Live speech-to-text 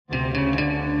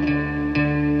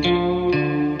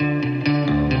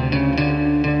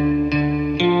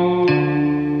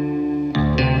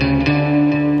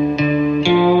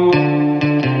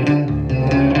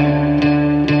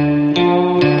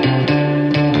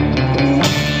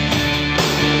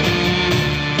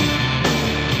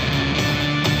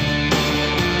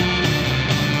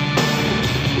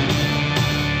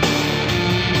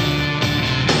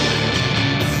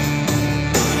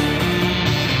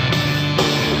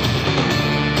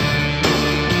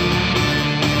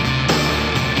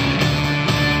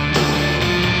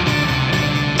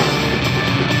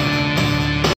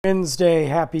Wednesday.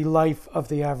 Happy Life of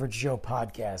the Average Joe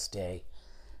podcast day.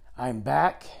 I'm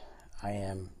back. I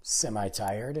am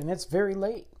semi-tired, and it's very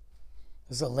late.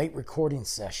 This is a late recording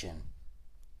session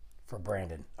for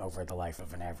Brandon over at the Life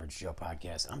of an Average Joe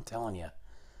podcast. I'm telling you,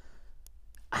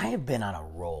 I have been on a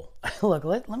roll. Look,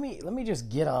 let me just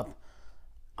get up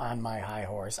on my high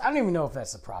horse. I don't even know if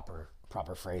that's the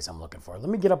proper phrase I'm looking for. Let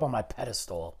me get up on my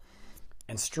pedestal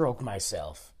and stroke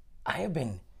myself. I have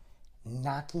been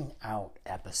knocking out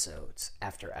episodes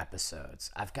after episodes.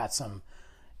 I've got some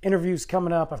interviews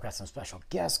coming up. I've got some special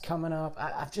guests coming up.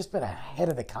 I've just been ahead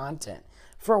of the content.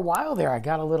 For a while there, I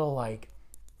got a little I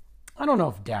don't know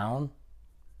if down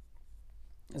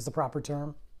is the proper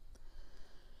term.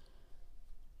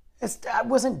 I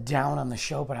wasn't down on the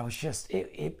show, but I was just,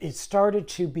 it started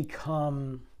to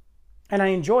become, and I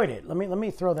enjoyed it. Let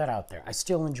me throw that out there. I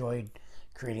still enjoyed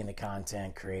creating the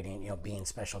content, being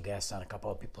special guests on a couple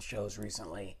of people's shows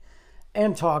recently,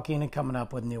 and talking and coming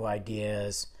up with new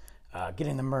ideas,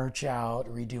 getting the merch out,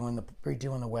 redoing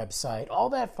the website, all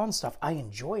that fun stuff. I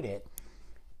enjoyed it,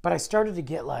 but I started to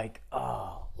get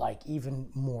even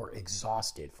more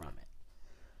exhausted from it.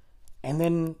 And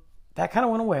then that kind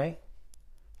of went away,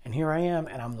 and here I am,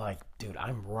 and I'm like, dude,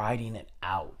 I'm riding it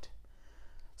out.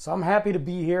 So I'm happy to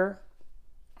be here.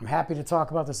 I'm happy to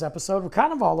talk about this episode. We're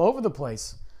kind of all over the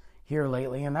place here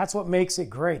lately, and that's what makes it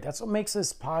great. That's what makes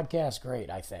this podcast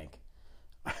great, I think.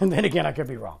 And then again, I could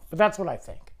be wrong, but that's what I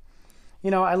think.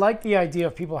 I like the idea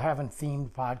of people having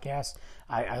themed podcasts.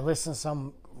 I listen to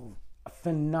some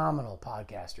phenomenal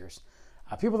podcasters,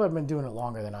 people that have been doing it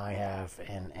longer than I have,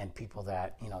 and people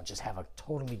that, just have a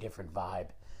totally different vibe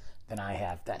than I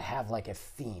have, that have like a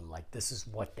theme, like this is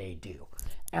what they do.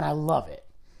 And I love it.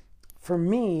 For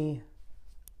me,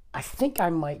 I think I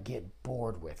might get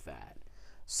bored with that.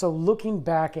 So looking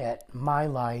back at my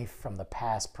life from the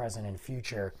past, present, and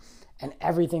future, and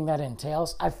everything that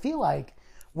entails, I feel like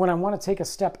when I want to take a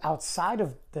step outside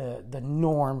of the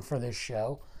norm for this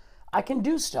show, I can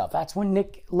do stuff. That's when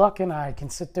Nick Luck and I can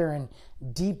sit there and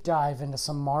deep dive into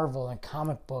some Marvel and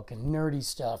comic book and nerdy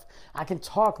stuff. I can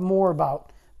talk more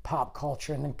about pop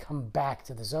culture and then come back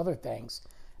to these other things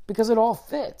because it all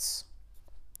fits.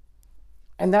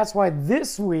 And that's why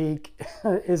this week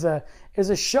is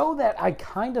a show that I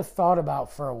kind of thought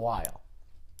about for a while.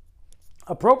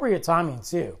 Appropriate timing,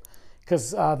 too,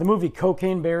 because the movie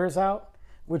Cocaine Bear is out,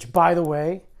 which, by the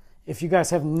way, if you guys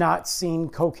have not seen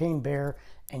Cocaine Bear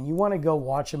and you want to go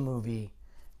watch a movie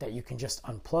that you can just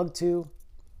unplug to,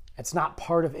 it's not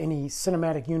part of any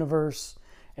cinematic universe,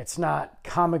 it's not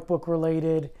comic book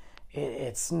related,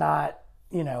 it's not,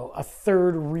 a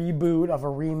third reboot of a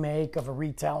remake of a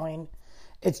retelling.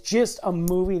 It's just a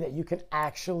movie that you can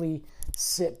actually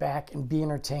sit back and be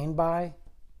entertained by.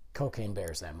 Cocaine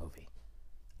Bear's that movie.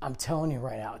 I'm telling you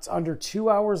right now, it's under 2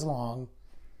 hours long,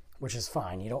 which is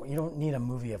fine. You don't need a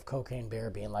movie of Cocaine Bear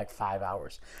being like 5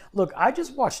 hours. Look, I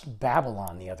just watched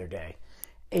Babylon the other day,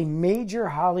 a major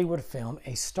Hollywood film,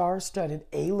 a star-studded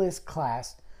A-list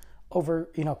cast over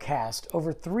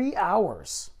 3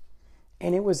 hours,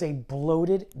 and it was a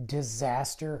bloated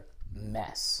disaster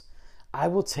mess. I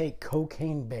will take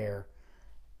Cocaine Bear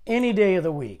any day of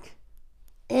the week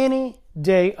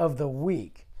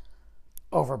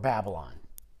over Babylon.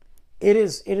 It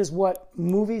is what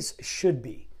movies should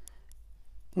be.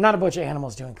 Not a bunch of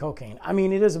animals doing cocaine. I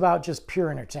mean, it is about just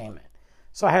pure entertainment.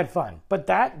 So I had fun. But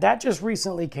that just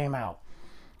recently came out,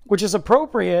 which is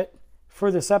appropriate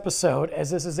for this episode,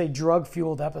 as this is a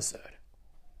drug-fueled episode.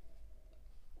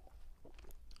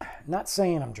 Not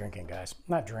saying I'm drinking, guys.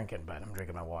 Not drinking, but I'm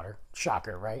drinking my water.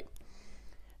 Shocker, right?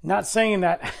 Not saying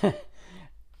that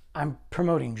I'm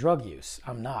promoting drug use.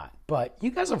 I'm not. But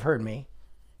you guys have heard me.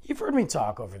 You've heard me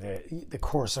talk over the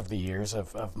course of the years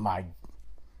of my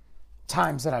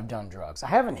times that I've done drugs. I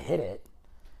haven't hid it.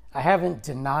 I haven't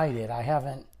denied it. I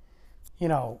haven't,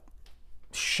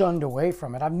 shunned away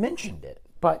from it. I've mentioned it.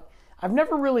 But I've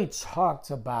never really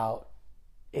talked about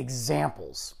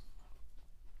examples.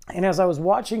 And as I was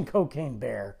watching Cocaine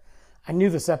Bear, I knew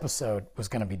this episode was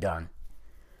going to be done.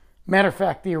 Matter of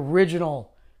fact, the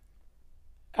original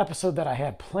episode that I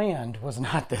had planned was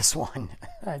not this one.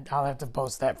 I'll have to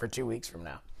post that for 2 weeks from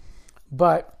now.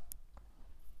 But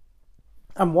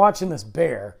I'm watching this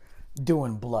bear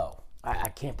doing blow. I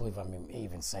can't believe I'm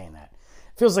even saying that.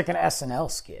 It feels like an SNL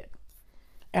skit.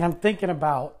 And I'm thinking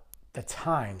about the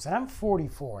times, and I'm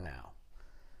 44 now,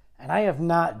 and I have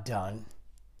not done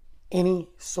any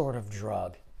sort of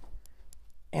drug,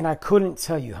 and I couldn't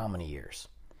tell you how many years.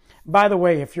 By the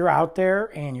way, if you're out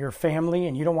there and you're family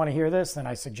and you don't want to hear this, then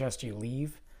I suggest you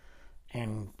leave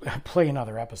and play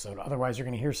another episode. Otherwise, you're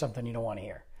going to hear something you don't want to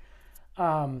hear.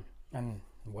 And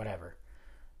whatever.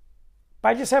 But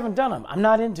I just haven't done them. I'm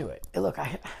not into it. Look,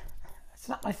 it's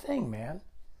not my thing, man.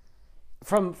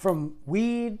 From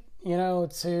weed,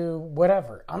 to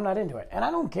whatever. I'm not into it. And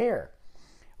I don't care.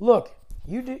 Look,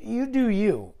 you do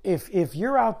you. If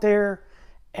you're out there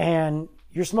and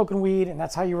you're smoking weed and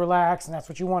that's how you relax and that's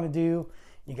what you want to do,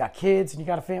 you got kids and you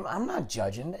got a family, I'm not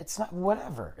judging. It's not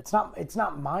whatever. It's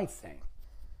not my thing.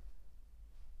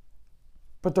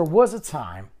 But there was a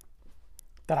time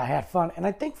that I had fun. And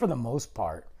I think for the most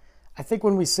part, I think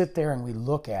when we sit there and we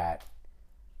look at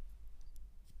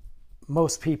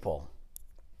most people,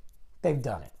 they've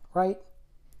done it, right?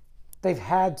 They've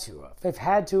had to have. They've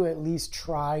had to at least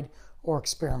tried or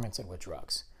experimented with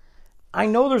drugs. I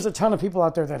know there's a ton of people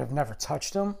out there that have never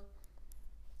touched them,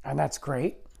 and that's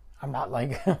great. I'm not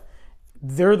like,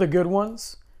 they're the good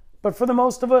ones. But for the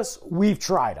most of us, we've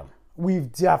tried them.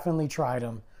 We've definitely tried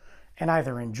them and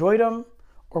either enjoyed them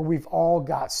or we've all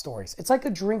got stories. It's like a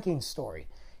drinking story.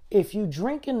 If you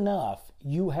drink enough,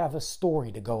 you have a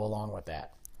story to go along with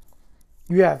that.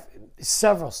 You have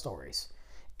several stories.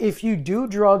 If you do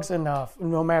drugs enough,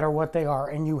 no matter what they are,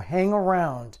 and you hang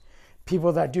around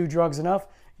people that do drugs enough,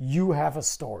 you have a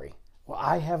story. Well,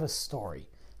 I have a story.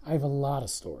 I have a lot of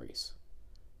stories.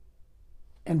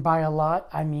 And by a lot,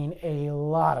 I mean a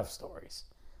lot of stories.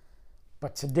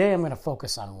 But today I'm going to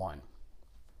focus on one.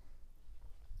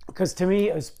 Because to me,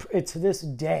 it's to this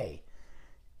day,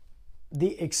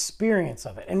 the experience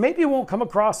of it. And maybe it won't come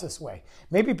across this way.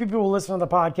 Maybe people will listen to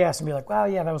the podcast and be like, well,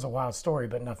 yeah, that was a wild story,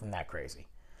 but nothing that crazy.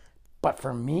 But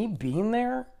for me, being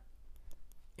there,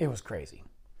 it was crazy.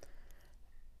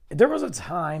 There was a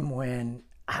time when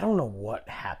I don't know what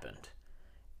happened.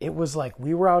 It was like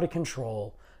we were out of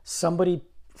control. Somebody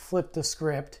flipped the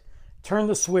script, turned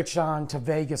the switch on to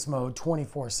Vegas mode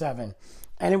 24/7.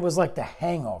 And it was like the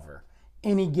hangover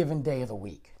any given day of the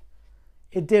week.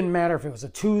 It didn't matter if it was a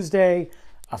Tuesday,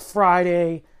 a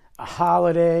Friday, a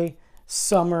holiday,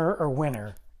 summer, or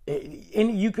winter.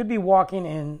 And you could be walking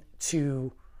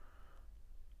into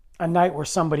a night where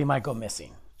somebody might go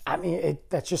missing. I mean,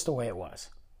 that's just the way it was.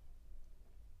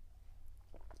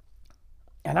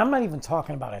 And I'm not even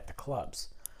talking about at the clubs.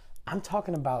 I'm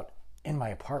talking about in my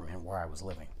apartment where I was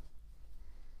living.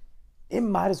 It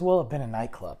might as well have been a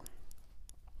nightclub.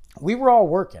 We were all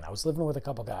working. I was living with a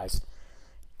couple guys.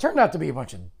 Turned out to be a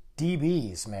bunch of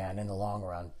DBs, man, in the long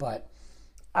run. But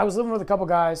I was living with a couple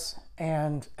guys,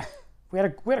 and we had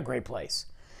a great place.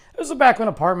 It was back when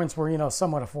apartments were,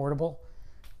 somewhat affordable.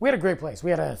 We had a great place.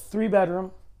 We had a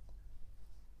 3-bedroom,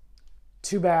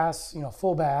 2 baths,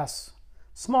 full baths,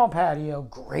 small patio,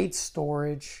 great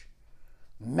storage,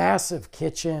 massive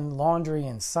kitchen, laundry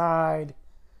inside.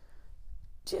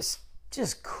 Just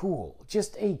cool.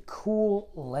 Just a cool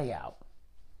layout.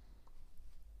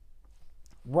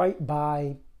 Right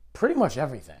by pretty much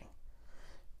everything.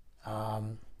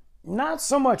 Not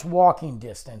so much walking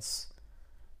distance.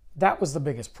 That was the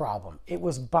biggest problem. It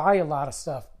was by a lot of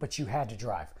stuff, but you had to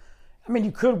drive. I mean,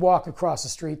 you could walk across the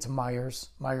street to Myers.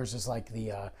 Myers is like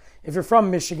if you're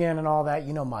from Michigan and all that,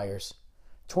 Myers.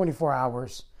 24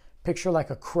 hours. Picture like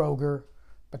a Kroger,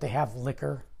 but they have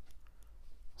liquor.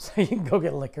 So you can go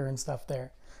get liquor and stuff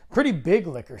there. Pretty big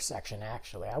liquor section,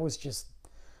 actually. I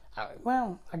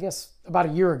guess about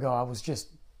a year ago, I was just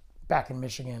back in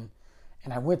Michigan,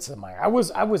 and I went to the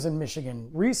Myers. I was in Michigan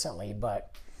recently,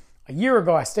 but a year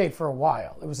ago, I stayed for a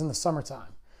while. It was in the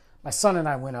summertime. My son and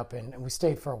I went up, and we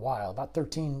stayed for a while, about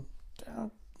 13,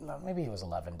 maybe it was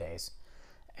 11 days.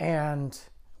 And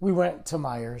we went to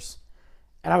Myers,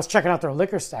 and I was checking out their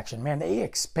liquor section. Man, they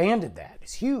expanded that.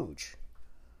 It's huge.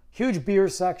 Huge beer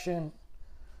section.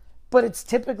 But it's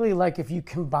typically like if you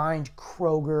combined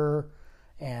Kroger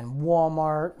and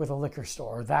Walmart with a liquor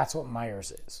store. That's what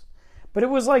Myers is. But it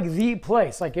was like the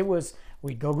place. Like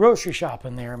we'd go grocery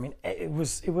shopping there. I mean, it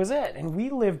was it. And we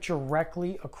lived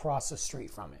directly across the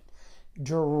street from it.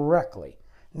 Directly.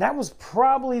 And that was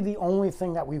probably the only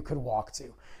thing that we could walk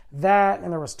to. That,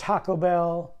 and there was Taco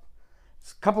Bell,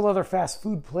 a couple other fast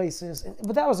food places.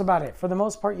 But that was about it. For the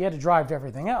most part, you had to drive to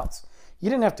everything else. You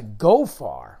didn't have to go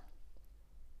far.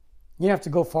 You didn't have to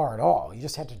go far at all. You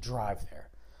just had to drive there.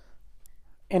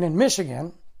 And in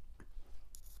Michigan,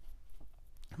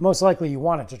 most likely you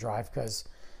wanted to drive because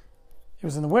it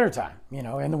was in the wintertime.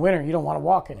 In the winter, you don't want to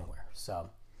walk anywhere.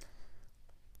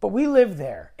 But we lived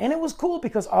there. And it was cool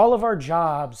because all of our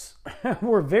jobs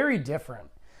were very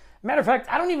different. Matter of fact,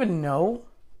 I don't even know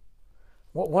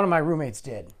what one of my roommates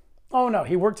did. Oh, no,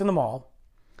 he worked in the mall.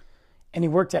 And he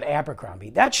worked at Abercrombie.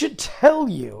 That should tell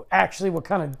you, actually, what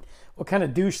kind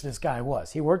of douche this guy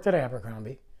was. He worked at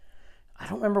Abercrombie. I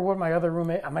don't remember what my other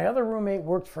roommate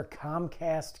worked for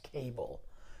Comcast Cable.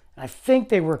 I think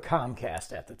they were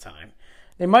Comcast at the time.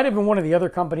 They might have been one of the other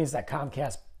companies that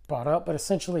Comcast bought up, but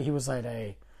essentially he was at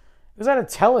a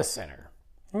telecenter.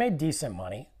 He made decent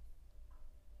money.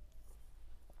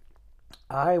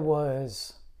 I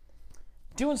was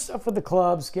doing stuff with the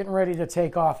clubs, getting ready to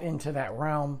take off into that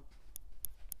realm.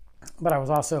 But I was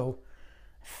also,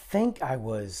 I think I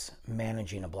was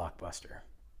managing a Blockbuster.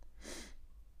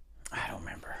 I don't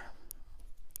remember.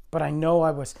 But I know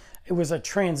it was a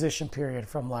transition period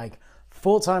from like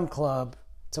full-time club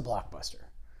to Blockbuster.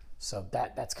 So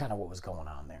that's kind of what was going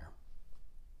on there.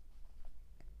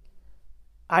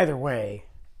 Either way,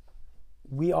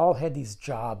 we all had these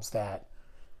jobs that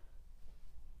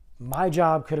my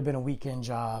job could have been a weekend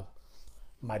job.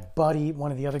 My buddy,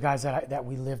 one of the other guys that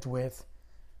we lived with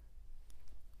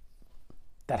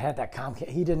that had that Comcast,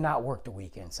 he did not work the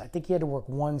weekends. I think he had to work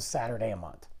one Saturday a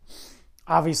month.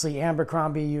 Obviously,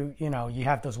 Abercrombie, you know, you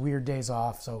have those weird days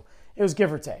off, so it was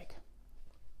give or take.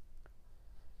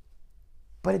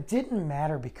 But it didn't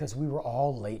matter because we were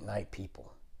all late night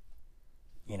people.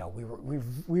 You know,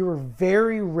 we were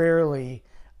very rarely,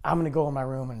 I'm going to go in my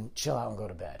room and chill out and go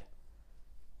to bed.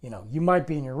 You know, you might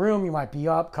be in your room, you might be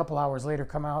up, a couple hours later,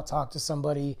 come out, talk to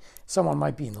somebody. Someone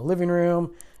might be in the living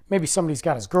room. Maybe somebody's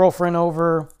got his girlfriend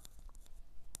over.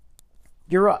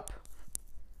 You're up.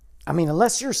 I mean,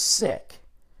 unless you're sick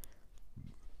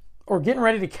or getting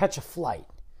ready to catch a flight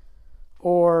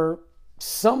or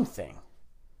something.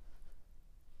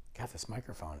 God, this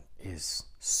microphone is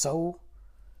so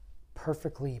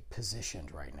perfectly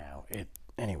positioned right now.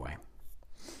 Anyway.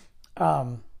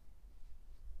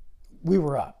 We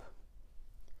were up.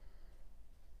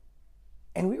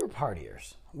 And we were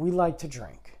partiers. We liked to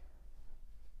drink.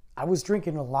 I was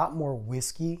drinking a lot more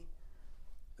whiskey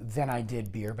than I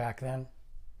did beer back then.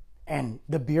 And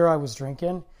the beer I was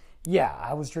drinking, yeah,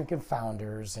 I was drinking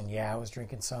Founders, and yeah, I was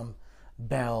drinking some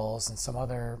Bell's and some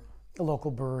other local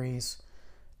breweries.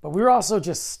 But we were also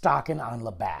just stocking on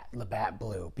Labatt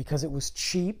Blue, because it was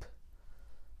cheap.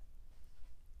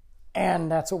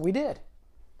 And that's what we did.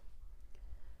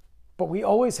 But we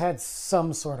always had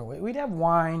some sort of way. We'd have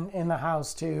wine in the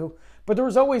house too, but there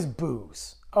was always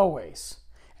booze, always.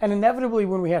 And inevitably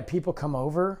when we had people come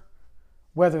over,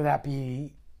 whether that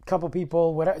be a couple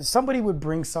people, whatever, somebody would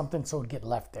bring something so it would get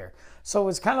left there. So it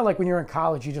was kind of like when you're in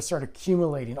college, you just start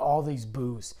accumulating all these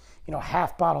booze. You know,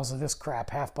 half bottles of this crap,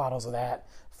 half bottles of that,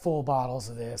 full bottles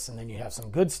of this, and then you have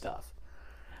some good stuff.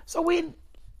 So we'd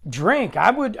drink.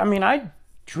 I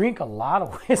drink a lot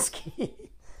of whiskey.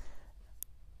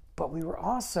 But we were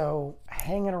also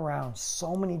hanging around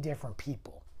so many different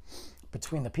people.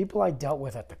 Between the people I dealt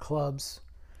with at the clubs,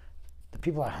 the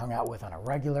people I hung out with on a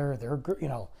regular,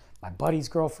 my buddy's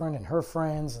girlfriend and her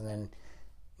friends, and then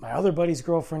my other buddy's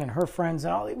girlfriend and her friends,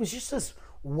 and all. It was just this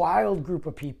wild group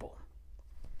of people.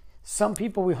 Some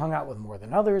people we hung out with more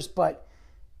than others, but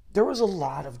there was a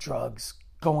lot of drugs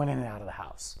going in and out of the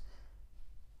house.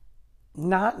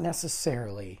 Not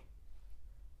necessarily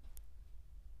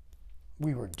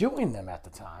we were doing them at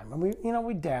the time, and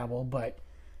we dabble, but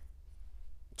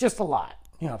just a lot.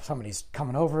 You know, if somebody's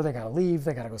coming over, they got to leave,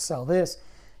 they got to go sell this.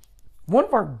 One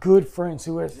of our good friends,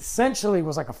 who essentially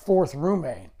was like a fourth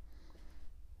roommate,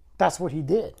 that's what he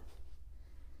did.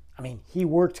 I mean, he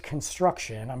worked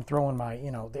construction. I'm throwing my,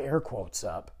 the air quotes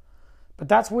up, but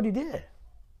that's what he did.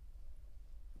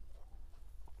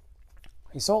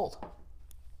 He sold.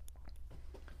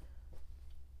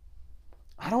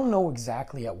 I don't know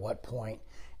exactly at what point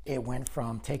it went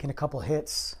from taking a couple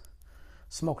hits,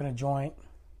 smoking a joint,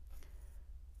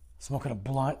 smoking a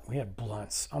blunt. We had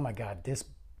blunts. Oh my God, this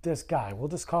guy, we'll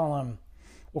call him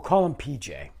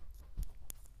PJ.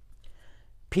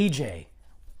 PJ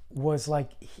was like,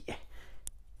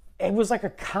 it was like a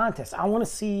contest. I want to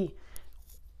see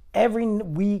every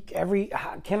week,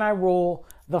 can I roll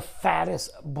the fattest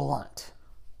blunt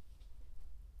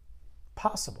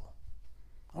possible?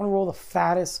 I want to roll the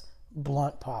fattest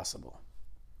blunt possible.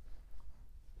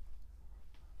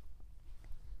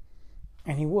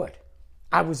 And he would.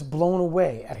 I was blown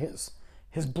away at his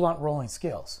blunt rolling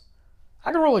skills.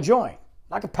 I could roll a joint.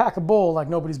 I could pack a bowl like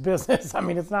nobody's business. I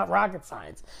mean, it's not rocket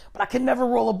science. But I could never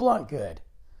roll a blunt good.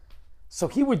 So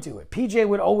he would do it. PJ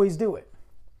would always do it.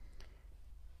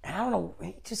 And I don't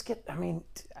know,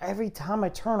 every time I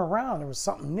turn around, there was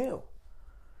something new.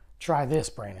 Try this,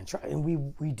 Brandon.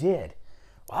 And we did.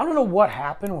 I don't know what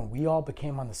happened when we all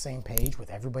became on the same page with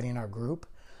everybody in our group,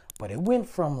 but it went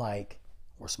from like,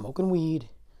 we're smoking weed,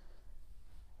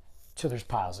 to there's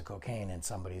piles of cocaine in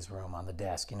somebody's room on the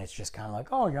desk, and it's just kind of like,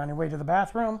 oh, you're on your way to the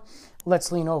bathroom? Let's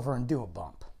lean over and do a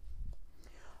bump.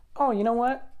 Oh, you know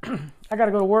what? I got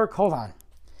to go to work. Hold on.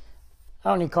 I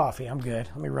don't need coffee. I'm good.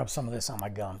 Let me rub some of this on my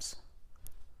gums.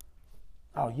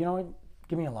 Oh, you know what?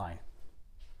 Give me a line.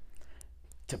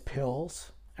 To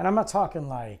pills. And I'm not talking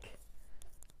like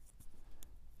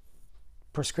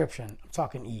prescription. I'm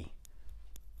talking E.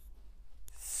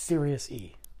 Serious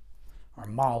E. Or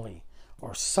Molly.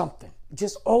 Or something.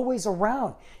 Just always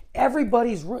around.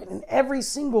 Everybody's in every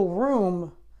single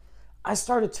room. I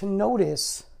started to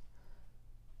notice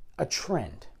a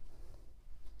trend.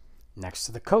 Next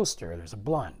to the coaster, there's a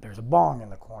blunt. There's a bong in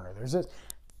the corner. There's this.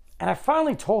 And I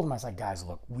finally told him, I was like, guys,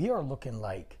 look, we are looking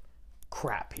like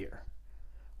crap here.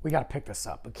 We got to pick this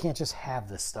up. We can't just have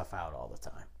this stuff out all the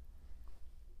time.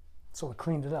 So we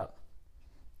cleaned it up.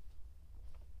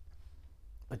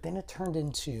 But then it turned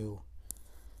into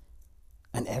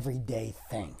an everyday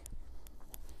thing.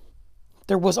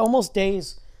 There was almost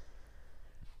days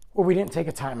where we didn't take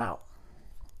a time out.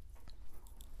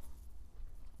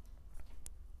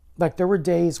 Like there were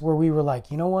days where we were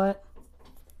like, you know what?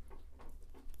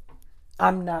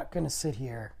 I'm not going to sit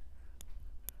here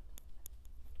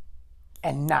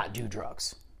and not do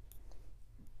drugs.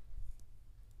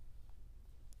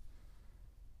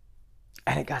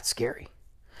 And it got scary.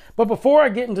 But before I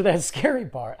get into that scary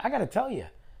part, I got to tell you,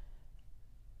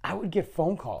 I would get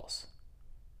phone calls.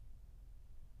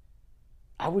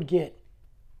 I would get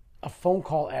a phone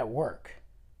call at work.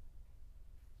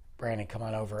 Brandon, come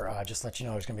on over. Just let you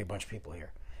know there's going to be a bunch of people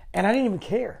here. And I didn't even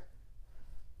care.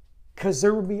 Because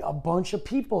there would be a bunch of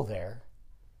people there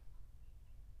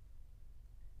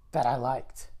that I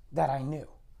liked, that I knew.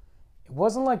 It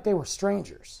wasn't like they were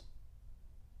strangers.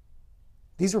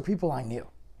 These were people I knew.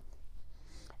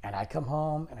 And I'd come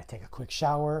home and I'd take a quick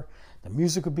shower. The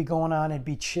music would be going on. It'd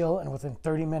be chill. And within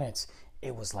 30 minutes,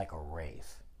 it was like a rave.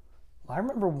 Well, I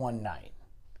remember one night,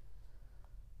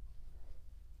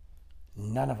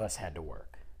 none of us had to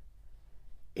work.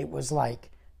 It was like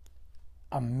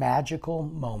a magical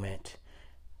moment.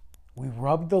 We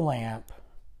rubbed the lamp.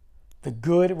 The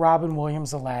good Robin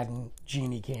Williams Aladdin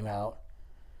genie came out,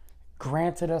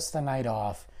 granted us the night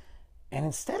off. And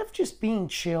instead of just being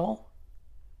chill,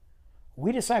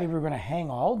 we decided we were going to hang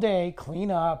all day, clean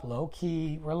up, low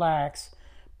key, relax.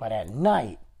 But at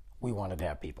night, we wanted to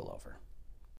have people over.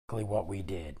 Basically what we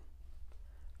did,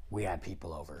 we had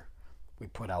people over. We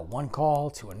put out one call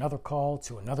to another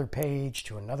page,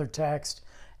 to another text,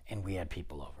 and we had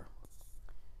people over.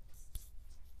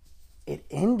 It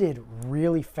ended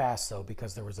really fast, though,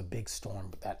 because there was a big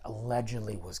storm that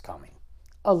allegedly was coming.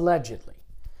 Allegedly.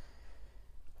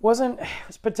 It was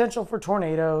potential for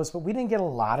tornadoes, but we didn't get a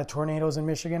lot of tornadoes in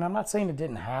Michigan. I'm not saying it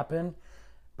didn't happen,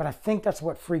 but I think that's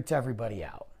what freaked everybody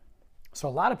out. So a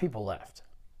lot of people left.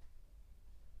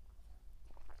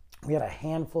 We had a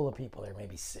handful of people there,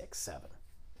 maybe 6, 7.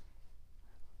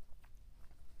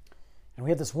 And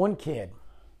we had this one kid.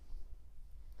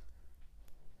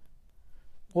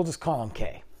 We'll just call him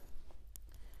K.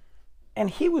 And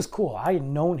he was cool. I had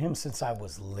known him since I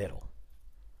was little.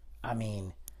 I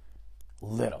mean,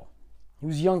 little. He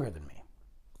was younger than me.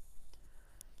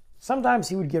 Sometimes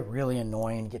he would get really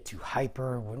annoying, get too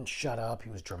hyper, wouldn't shut up. He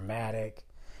was dramatic.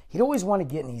 He'd always want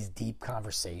to get in these deep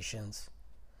conversations.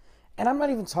 And I'm not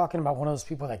even talking about one of those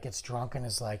people that gets drunk and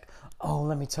is like, oh,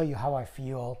 let me tell you how I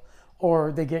feel.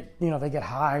 Or they get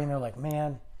high and they're like,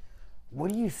 man,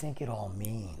 what do you think it all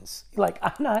means? Like,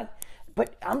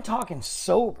 I'm talking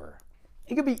sober.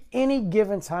 It could be any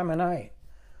given time of night.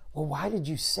 Well, why did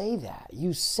you say that?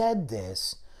 You said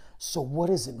this, so what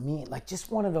does it mean? Like,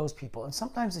 just one of those people. And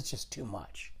sometimes it's just too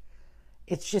much.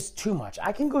 It's just too much.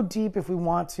 I can go deep if we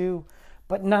want to,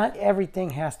 but not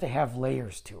everything has to have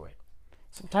layers to it.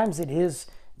 Sometimes it is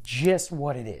just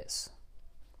what it is.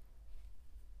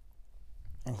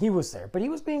 And he was there, but he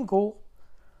was being cool.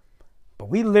 But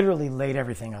we literally laid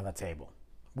everything on the table.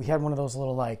 We had one of those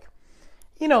little, like,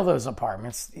 you know, those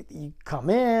apartments. You come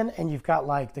in and you've got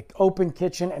like the open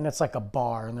kitchen and it's like a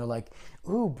bar. And they're like,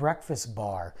 ooh, breakfast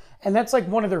bar. And that's like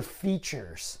one of their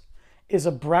features is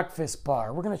a breakfast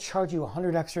bar. We're going to charge you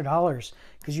 $100 extra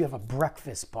because you have a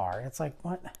breakfast bar. And it's like,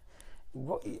 what?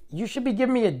 You should be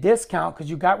giving me a discount because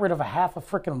you got rid of a half a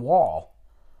freaking wall.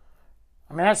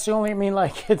 I mean, that's the only,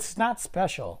 like, it's not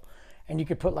special. And you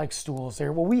could put like stools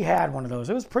there. Well, we had one of those.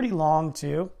 It was pretty long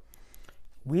too.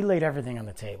 We laid everything on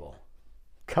the table.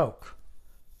 Coke,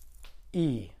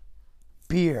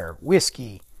 beer,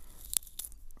 whiskey,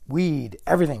 weed,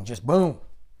 everything. Just boom.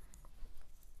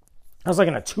 I was like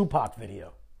in a Tupac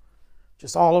video.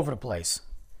 Just all over the place.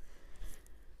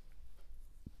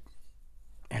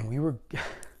 And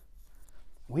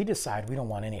we decided we don't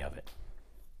want any of it.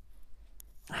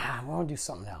 I want to do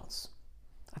something else.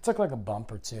 I took like a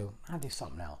bump or two. I'll do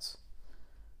something else.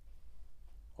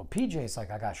 Well, PJ's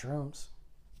like, I got shrooms.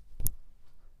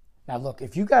 Now, look,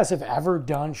 if you guys have ever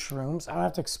done shrooms, I don't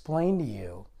have to explain to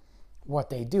you what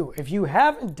they do. If you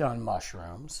haven't done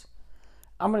mushrooms,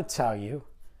 I'm going to tell you,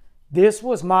 this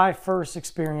was my first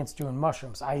experience doing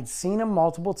mushrooms. I had seen them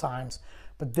multiple times,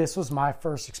 but this was my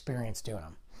first experience doing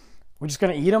them. We're just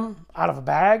going to eat them out of a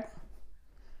bag?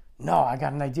 No, I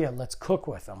got an idea. Let's cook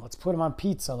with them. Let's put them on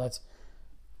pizza.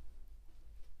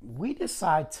 We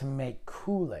decide to make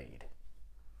Kool-Aid.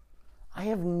 I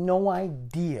have no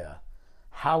idea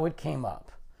how it came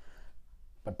up.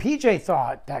 But PJ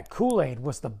thought that Kool-Aid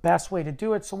was the best way to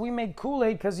do it, so we made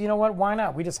Kool-Aid because, you know what, why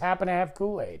not? We just happen to have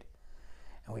Kool-Aid.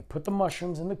 And we put the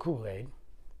mushrooms in the Kool-Aid.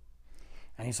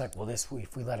 And he's like, well, if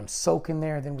we let them soak in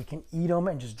there, then we can eat them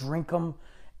and just drink them.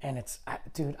 And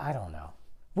dude, I don't know.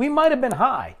 We might have been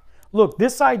high. Look,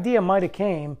 this idea might have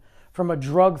came from a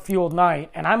drug-fueled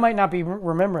night, and I might not be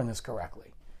remembering this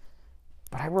correctly.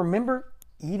 But I remember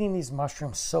eating these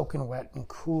mushrooms soaking wet in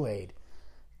Kool-Aid.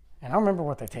 And I don't remember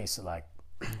what they tasted like.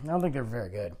 I don't think they're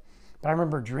very good. But I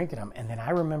remember drinking them. And then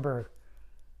I remember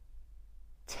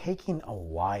taking a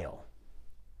while,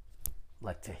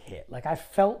 to hit. I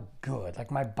felt good.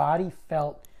 My body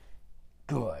felt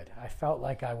good. I felt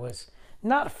like I was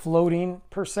not floating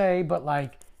per se, but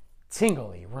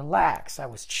tingly, relaxed. I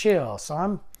was chill. So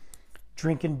I'm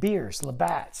drinking beers,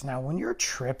 Labatt's. Now, when you're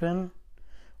tripping,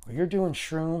 or you're doing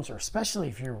shrooms, or especially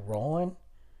if you're rolling,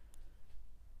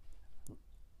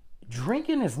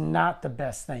 drinking is not the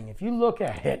best thing. If you look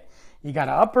at it, you got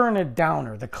an upper and a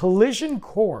downer. The collision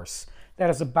course that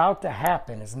is about to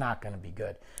happen is not going to be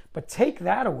good. But take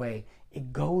that away,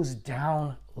 it goes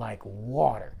down like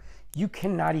water. You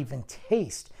cannot even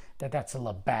taste that that's a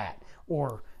Labatt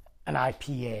or an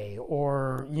IPA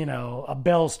or, a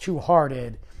Bell's Two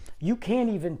Hearted. You can't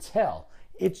even tell.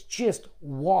 It's just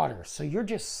water. So you're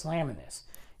just slamming this.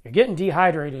 You're getting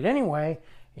dehydrated anyway.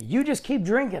 You just keep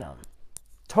drinking them.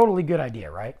 Totally good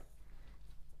idea, right?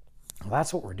 Well,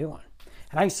 that's what we're doing.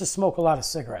 And I used to smoke a lot of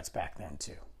cigarettes back then,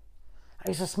 too. I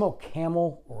used to smoke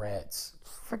Camel Reds.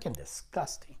 Freaking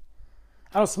disgusting.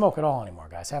 I don't smoke at all anymore,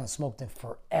 guys. I haven't smoked in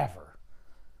forever.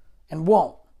 And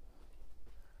won't.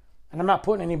 And I'm not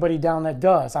putting anybody down that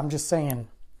does. I'm just saying,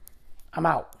 I'm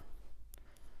out.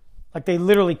 They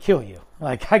literally kill you.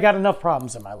 I got enough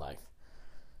problems in my life.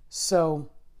 So,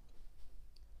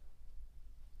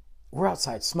 we're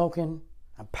outside smoking.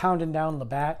 I'm pounding down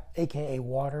Labatt, a.k.a.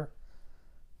 water.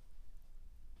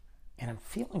 And I'm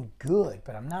feeling good,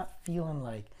 but I'm not feeling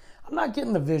I'm not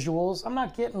getting the visuals. I'm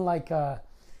not getting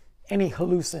any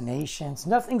hallucinations.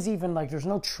 Nothing's even there's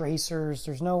no tracers.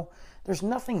 There's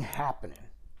nothing happening.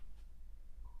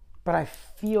 But I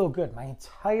feel good. My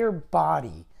entire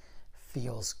body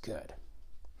feels good.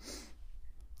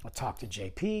 I'll talk to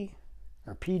JP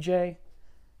or PJ.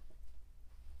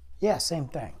 Yeah, same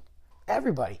thing.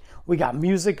 Everybody. We got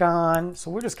music on, so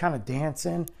we're just kind of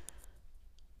dancing.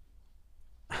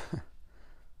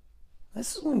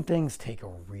 This is when things take a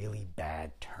really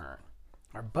bad turn.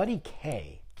 Our buddy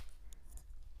K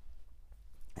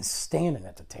is standing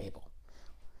at the table.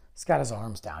 He's got his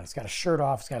arms down. He's got his shirt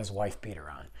off. He's got his wife beater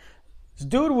on. This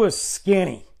dude was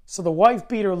skinny. So the wife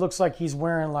beater looks like he's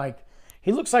wearing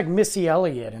he looks like Missy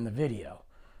Elliott in the video.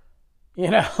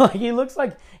 He looks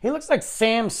like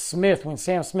Sam Smith when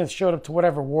Sam Smith showed up to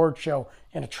whatever award show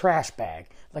in a trash bag.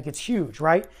 It's huge,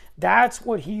 right? That's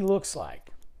what he looks like.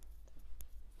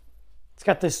 He's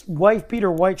got this wife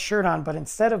beater white shirt on, but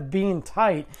instead of being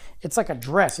tight, it's like a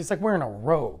dress. He's wearing a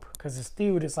robe because this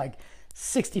dude is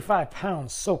 65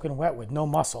 pounds soaking wet with no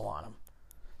muscle on him.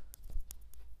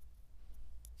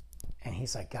 And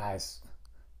he's like, guys,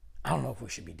 I don't know if we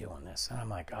should be doing this. And I'm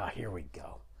like, here we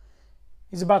go.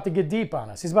 He's about to get deep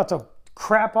on us. He's about to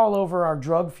crap all over our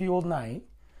drug-fueled night.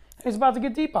 And he's about to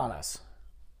get deep on us.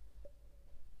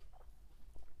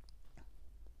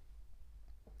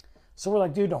 So we're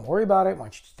like, dude, don't worry about it. Why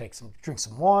don't you drink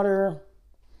some water?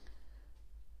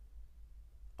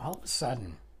 All of a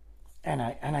sudden, and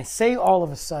I say all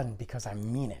of a sudden because I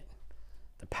mean it.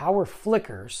 The power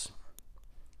flickers.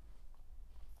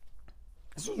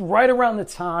 This was right around the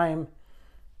time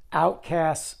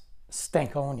OutKast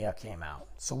Stankonia came out.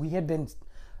 So we had been,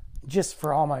 just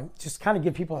kind of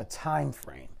give people a time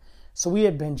frame. So we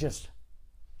had been just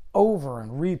over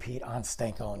and repeat on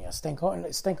Stankonia.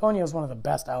 Stankonia is one of the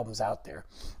best albums out there.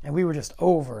 And we were just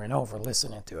over and over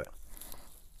listening to it.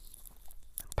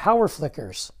 Power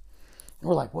flickers. And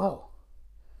we're like, whoa.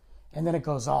 And then it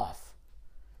goes off.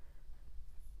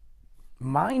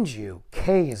 Mind you,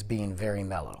 Kay is being very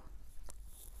mellow.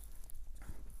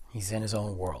 He's in his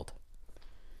own world.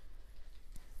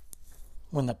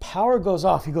 When the power goes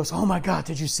off, he goes, oh my God,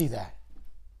 did you see that?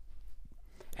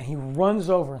 And he runs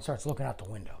over and starts looking out the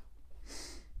window.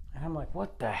 And I'm like,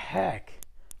 what the heck?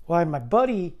 Well, my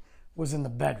buddy was in the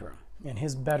bedroom, in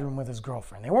his bedroom with his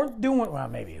girlfriend. They weren't doing, well,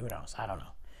 maybe, who knows? I don't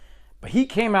know. But he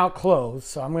came out clothed,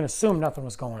 so I'm going to assume nothing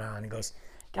was going on. He goes,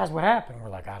 guys, what happened? We're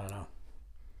like, I don't know.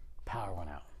 Power went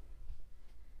out.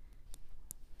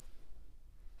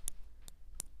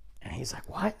 And he's like,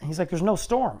 what? And he's like, there's no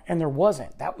storm. And there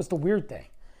wasn't. That was the weird thing.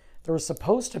 There was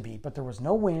supposed to be, but there was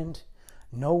no wind,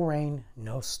 no rain,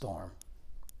 no storm.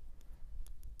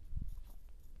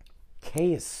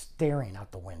 Kay is staring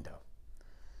out the window.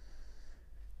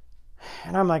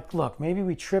 And I'm like, look, maybe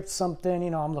we tripped something.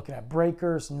 You know, I'm looking at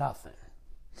breakers, nothing.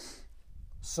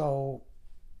 So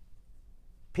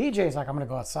PJ's like, I'm going to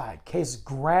go outside. Kay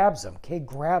grabs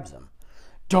him.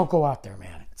 Don't go out there,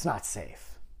 man. It's not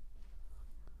safe.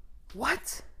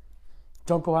 What?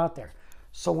 Don't go out there.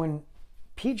 So when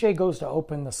PJ goes to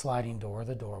open the sliding door,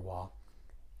 the door wall,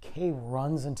 Kay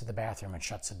runs into the bathroom and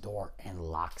shuts the door and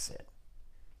locks it.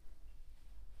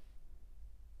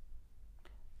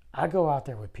 I go out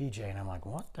there with PJ and I'm like,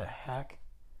 what the heck?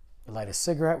 We light a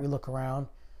cigarette, we look around.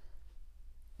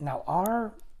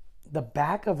 Now the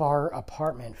back of our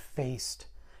apartment faced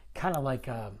kind of like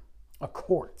a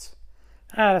court.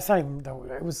 That's not even,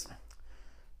 it was,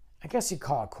 I guess you'd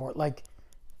call it a court. Like,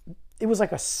 it was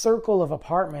like a circle of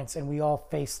apartments and we all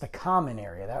faced the common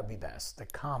area. That would be best, the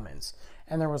commons.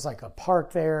 And there was like a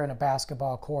park there and a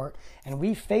basketball court. And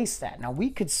we faced that. Now we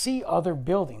could see other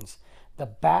buildings, the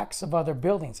backs of other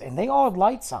buildings, and they all had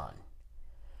lights on.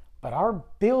 But our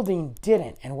building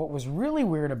didn't. And what was really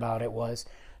weird about it was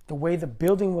the way the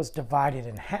building was divided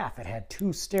in half. It had two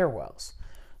stairwells.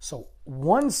 So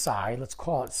one side, let's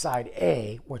call it side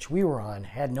A, which we were on,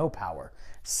 had no power.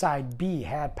 Side B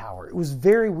had power. It was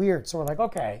very weird. So we're like,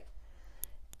 okay,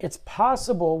 it's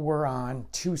possible we're on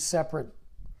two separate,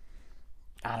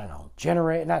 I don't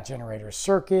know, not generators,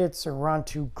 circuits, or we're on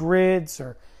two grids,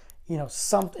 or, you know,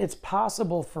 it's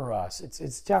possible for us.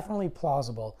 It's definitely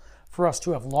plausible for us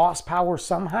to have lost power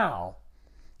somehow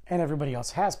and everybody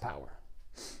else has power.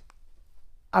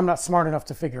 I'm not smart enough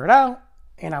to figure it out,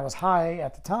 and I was high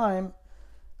at the time,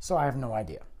 so I have no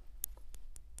idea.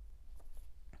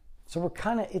 So we're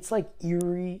kind of, it's like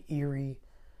eerie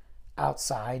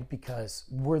outside because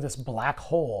we're this black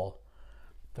hole.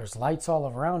 There's lights all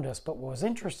around us, but what was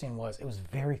interesting was it was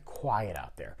very quiet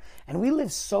out there. And we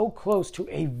live so close to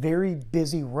a very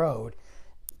busy road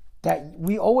that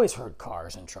we always heard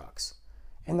cars and trucks.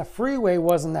 And the freeway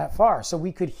wasn't that far, so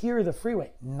we could hear the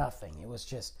freeway. Nothing. It was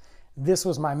just, this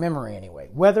was my memory anyway.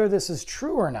 Whether this is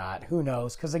true or not, who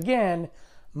knows? Because again,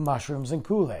 mushrooms and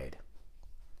Kool-Aid.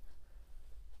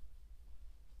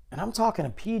 And I'm talking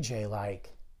to PJ like,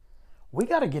 we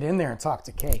got to get in there and talk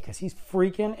to Kay because he's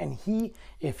freaking, and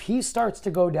if he starts to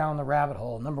go down the rabbit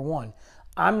hole, number one,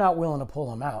 I'm not willing to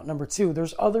pull him out. Number two,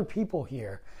 there's other people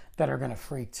here that are going to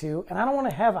freak too, and I don't want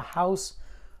to have a house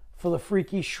full of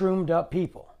freaky, shroomed up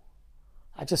people.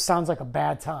 That just sounds like a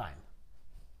bad time.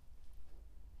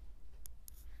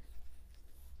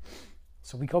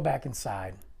 So we go back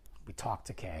inside, we talk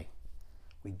to Kay,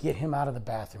 we get him out of the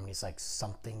bathroom, and he's like,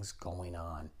 something's going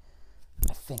on.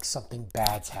 I think something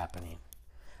bad's happening.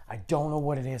 I don't know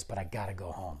what it is, but I gotta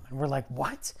go home. And we're like,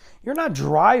 what? You're not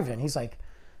driving. He's like,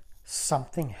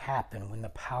 something happened. When the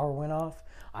power went off,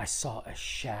 I saw a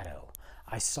shadow.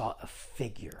 I saw a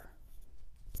figure.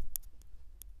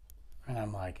 And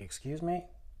I'm like, excuse me?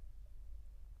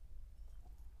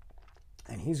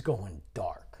 And he's going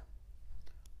dark.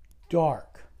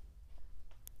 Dark.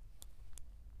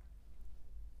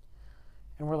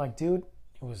 And we're like, dude,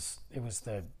 it was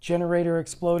the generator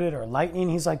exploded or lightning.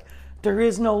 He's like, there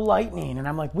is no lightning. And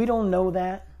I'm like, we don't know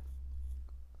that.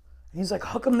 And he's like,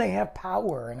 how come they have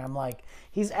power? And I'm like,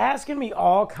 he's asking me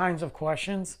all kinds of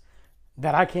questions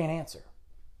that I can't answer.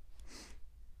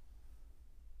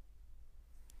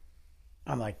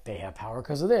 I'm like, they have power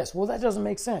because of this. Well, that doesn't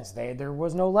make sense. There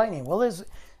was no lightning. Well,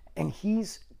 and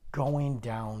he's going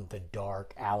down the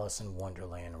dark Alice in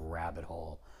Wonderland rabbit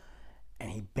hole.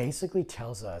 And he basically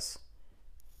tells us,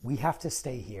 we have to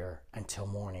stay here until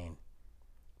morning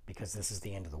because this is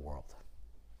the end of the world.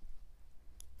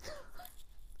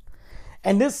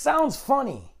 And this sounds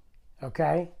funny,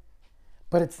 okay?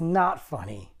 But it's not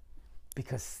funny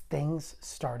because things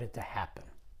started to happen.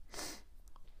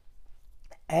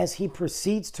 As he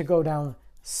proceeds to go down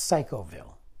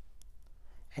Psychoville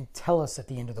and tell us that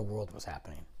the end of the world was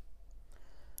happening,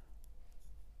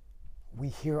 we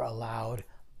hear a loud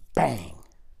bang.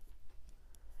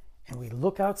 And we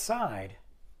look outside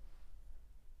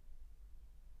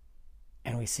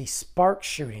and we see sparks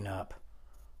shooting up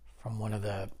from one of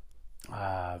the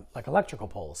like electrical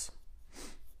poles.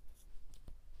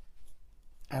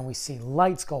 And we see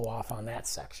lights go off on that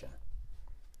section.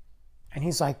 And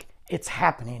he's like, it's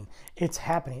happening. It's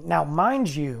happening. Now,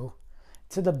 mind you,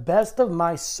 to the best of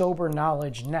my sober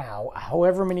knowledge now,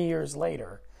 however many years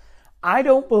later, I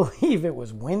don't believe it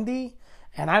was windy,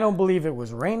 and I don't believe it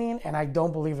was raining, and I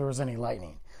don't believe there was any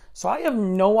lightning. So I have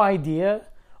no idea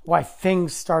why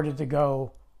things started to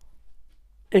go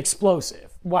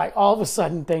explosive, why all of a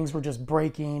sudden things were just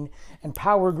breaking and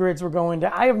power grids were going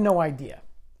down. I have no idea.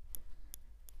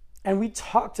 And we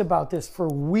talked about this for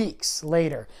weeks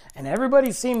later, and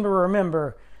everybody seemed to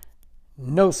remember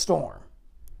no storm.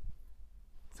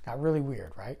 It got really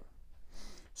weird, right?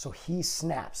 So he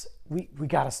snaps. We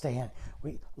got to stay in.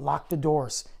 We lock the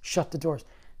doors, shut the doors.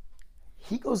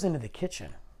 He goes into the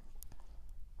kitchen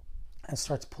and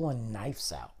starts pulling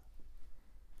knives out.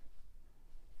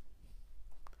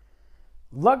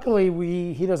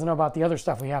 Luckily, he doesn't know about the other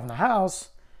stuff we have in the house,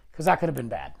 because that could have been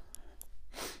bad.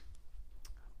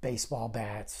 Baseball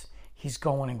bats. He's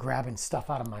going and grabbing stuff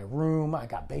out of my room. I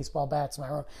got baseball bats in my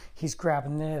room. He's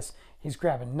grabbing this. He's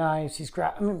grabbing knives.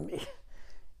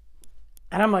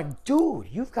 And I'm like, dude,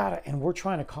 you've got to... And we're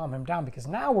trying to calm him down, because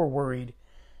now we're worried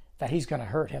that he's going to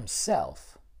hurt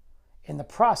himself in the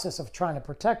process of trying to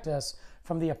protect us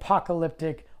from the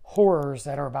apocalyptic horrors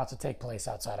that are about to take place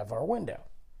outside of our window.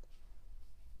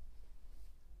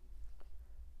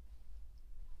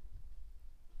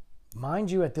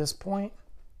 Mind you, at this point,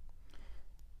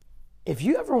 if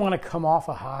you ever want to come off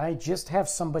a high, just have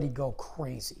somebody go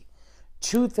crazy.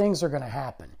 Two things are going to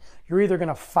happen. You're either going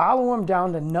to follow him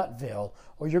down to Nutville,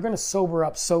 or you're going to sober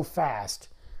up so fast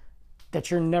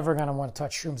that you're never going to want to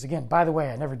touch shrooms again. By the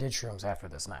way, I never did shrooms after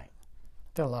this night.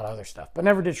 Did a lot of other stuff, but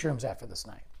never did shrooms after this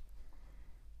night.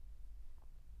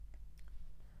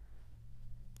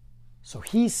 So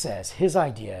he says his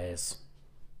idea is,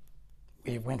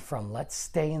 it went from let's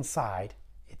stay inside,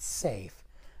 it's safe,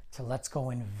 to let's go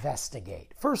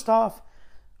investigate. First off,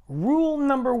 rule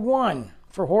number one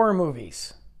for horror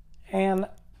movies and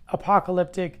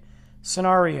apocalyptic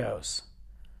scenarios: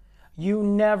 you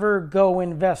never go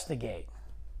investigate.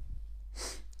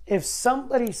 If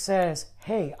somebody says,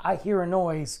 hey, I hear a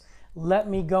noise, let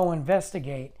me go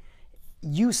investigate,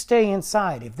 you stay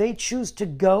inside. If they choose to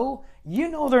go, you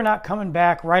know they're not coming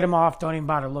back. Write them off. Don't even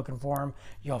bother looking for them.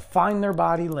 You'll find their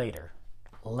body later.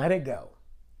 Let it go.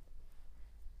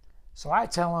 So I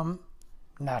tell them,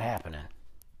 not happening.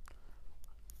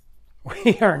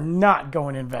 We are not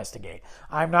going to investigate.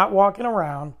 I'm not walking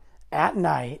around at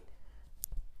night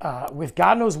with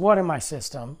God knows what in my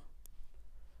system.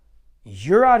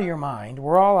 You're out of your mind.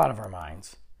 We're all out of our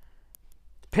minds.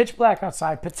 Pitch black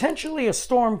outside, potentially a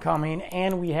storm coming,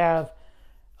 and we have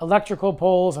electrical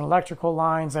poles and electrical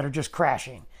lines that are just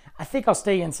crashing. I think I'll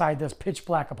stay inside this pitch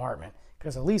black apartment,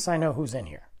 because at least I know who's in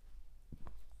here.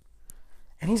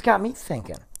 And he's got me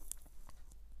thinking.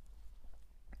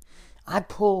 I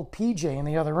pull PJ in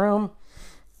the other room,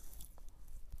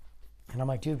 and I'm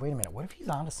like, dude, wait a minute. What if he's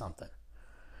onto something?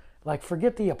 Like,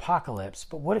 forget the apocalypse,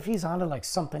 but what if he's onto like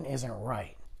something isn't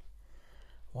right?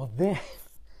 Well, then,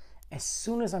 as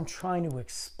soon as I'm trying to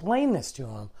explain this to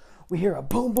him, we hear a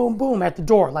boom, boom, boom at the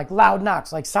door, like loud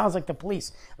knocks, like sounds like the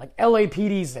police, like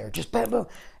LAPD's there, just bam, boom.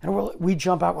 And we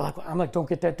jump out. I'm like, don't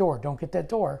get that door, don't get that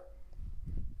door.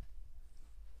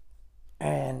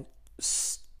 And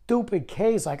stupid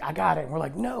K's like, I got it. And we're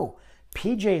like, no.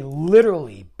 PJ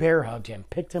literally bear hugged him,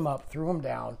 picked him up, threw him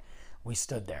down. We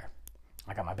stood there.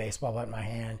 I got my baseball bat in my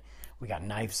hand. We got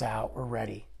knives out. We're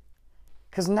ready.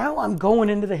 Because now I'm going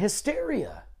into the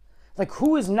hysteria. Like,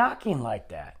 who is knocking like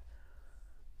that?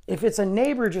 If it's a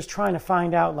neighbor just trying to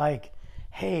find out, like,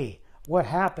 hey, what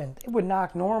happened? It would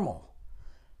knock normal.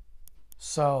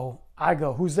 So I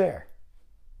go, who's there?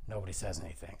 Nobody says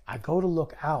anything. I go to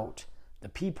look out the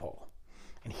peephole.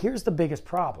 And here's the biggest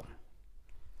problem.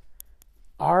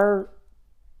 Our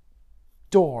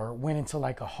door went into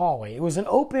like a hallway. It was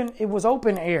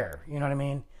open air, you know what I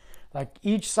mean? Like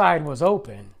each side was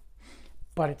open,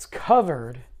 but it's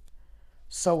covered,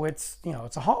 so it's,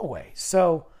 it's a hallway.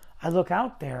 So I look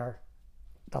out there,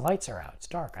 the lights are out, it's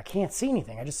dark. I can't see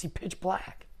anything. I just see pitch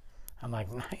black. I'm like,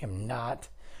 I am not.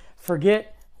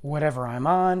 Forget whatever I'm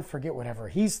on, forget whatever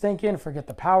he's thinking, forget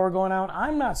the power going out.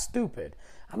 I'm not stupid.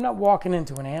 I'm not walking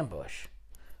into an ambush.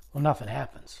 Well, nothing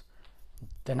happens.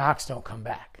 The knocks don't come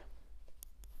back.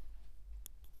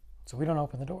 So we don't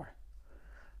open the door.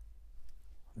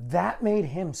 That made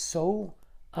him so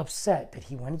upset that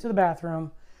he went into the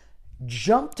bathroom,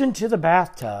 jumped into the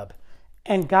bathtub,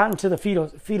 and got into the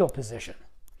fetal position.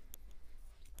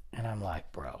 And I'm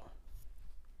like, bro,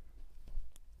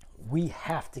 we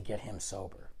have to get him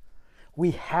sober.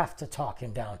 We have to talk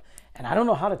him down. And I don't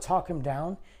know how to talk him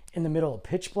down in the middle of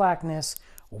pitch blackness,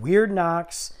 weird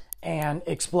knocks, and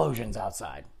explosions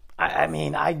outside.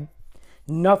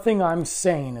 Nothing I'm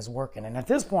saying is working. And at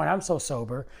this point, I'm so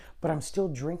sober, but I'm still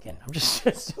drinking. I'm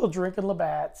just still drinking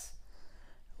Labatt's.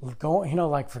 Going,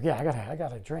 forget, I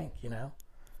gotta drink,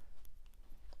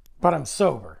 But I'm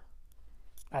sober.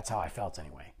 That's how I felt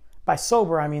anyway. By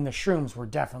sober, I mean the shrooms were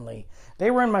they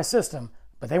were in my system,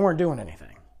 but they weren't doing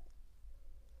anything.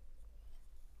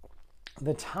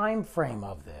 The time frame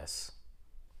of this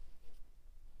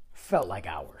felt like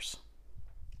hours.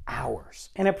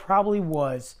 And it probably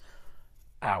was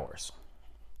hours.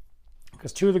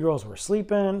 Because 2 of the girls were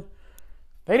sleeping.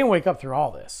 They didn't wake up through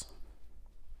all this.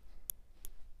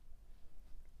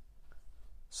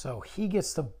 So he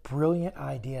gets the brilliant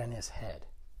idea in his head.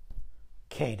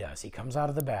 Kay does. He comes out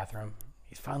of the bathroom.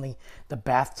 The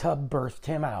bathtub birthed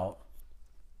him out.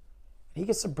 He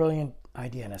gets a brilliant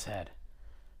idea in his head.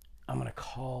 I'm going to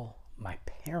call my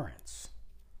parents.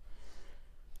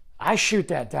 I shoot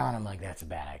that down. I'm like, that's a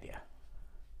bad idea.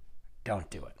 Don't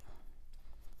do it.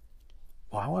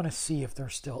 Well, I want to see if they're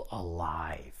still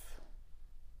alive.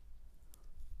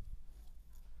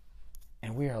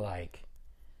 And we are like,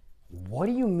 what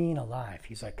do you mean alive?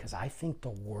 He's like, because I think the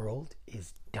world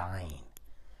is dying.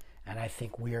 And I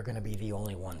think we are going to be the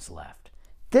only ones left.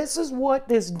 This is what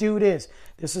this dude is.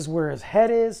 This is where his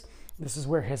head is. This is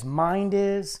where his mind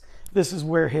is. This is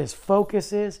where his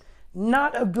focus is.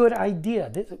 Not a good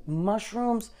idea.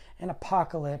 Mushrooms and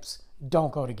apocalypse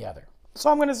don't go together. So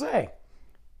I'm going to say,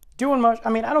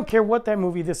 I don't care what that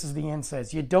movie This Is the End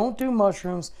says. You don't do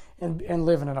mushrooms and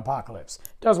live in an apocalypse.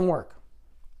 Doesn't work.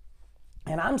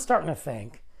 And I'm starting to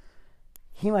think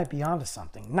he might be onto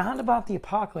something. Not about the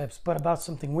apocalypse, but about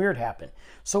something weird happened.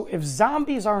 So if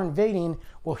zombies are invading,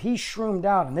 well, he's shroomed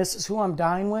out, and this is who I'm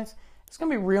dying with, it's going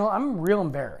to be real. I'm real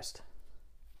embarrassed.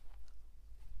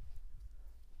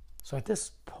 So at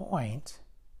this point,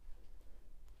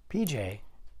 PJ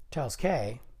tells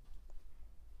Kay,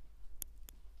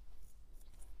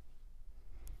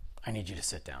 I need you to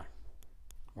sit down.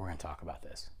 We're going to talk about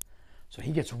this. So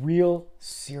he gets real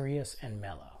serious and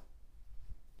mellow.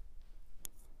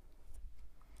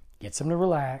 Gets him to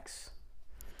relax.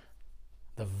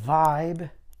 The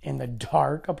vibe in the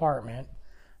dark apartment,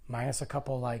 minus a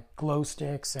couple glow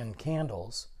sticks and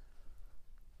candles,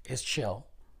 is chill.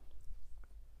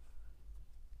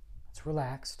 It's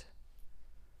relaxed.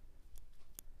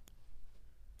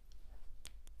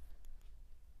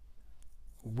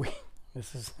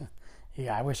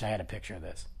 I wish I had a picture of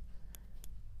this.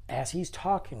 As he's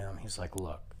talking to him, he's like,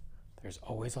 look, there's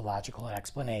always a logical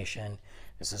explanation.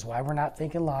 This is why we're not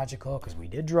thinking logical, because we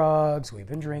did drugs, we've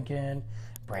been drinking.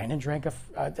 Brandon drank a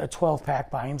 12-pack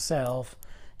by himself.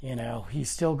 He's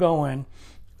still going.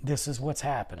 This is what's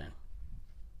happening.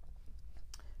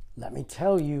 Let me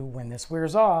tell you, when this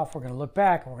wears off, we're going to look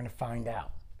back and we're going to find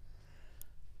out.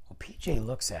 Well, PJ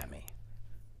looks at me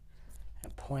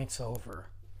and points over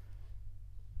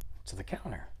to the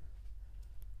counter.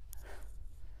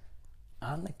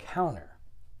 On the counter,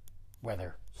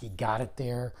 whether he got it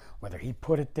there, whether he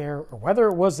put it there, or whether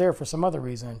it was there for some other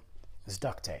reason, is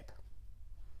duct tape.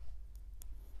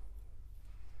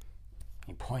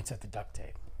 He points at the duct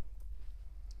tape.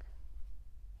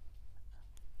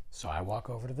 So I walk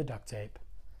over to the duct tape,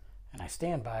 and I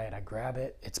stand by it, I grab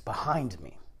it, it's behind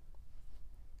me.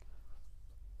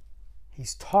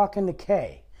 He's talking to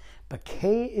Kay, but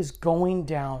Kay is going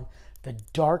down the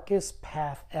darkest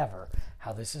path ever.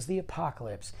 How this is the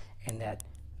apocalypse, and that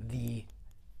the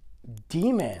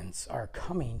demons are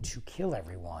coming to kill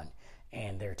everyone,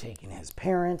 and they're taking his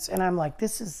parents. And I'm like,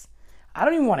 I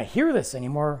don't even want to hear this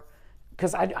anymore,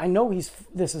 because I know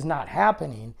this is not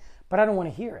happening, but I don't want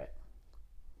to hear it.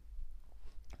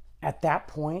 At that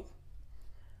point,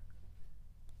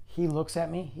 he looks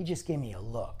at me. He just gave me a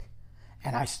look.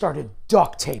 And I started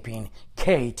duct taping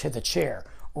Kay to the chair,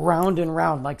 round and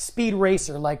round, like Speed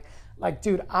Racer. Like,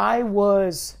 dude, I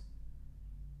was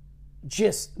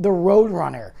just the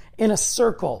Roadrunner in a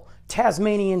circle,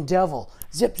 Tasmanian Devil,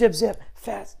 zip, zip, zip,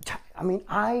 fast.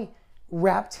 I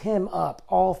wrapped him up,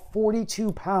 all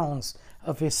 42 pounds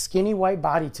of his skinny white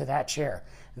body, to that chair.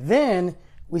 Then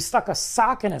we stuck a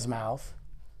sock in his mouth,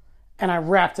 and I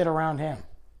wrapped it around him.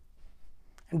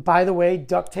 And by the way,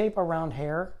 duct tape around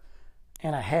hair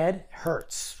and a head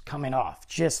hurts coming off.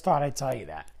 Just thought I'd tell you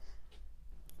that.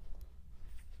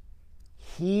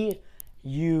 He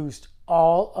used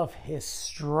all of his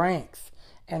strength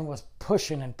and was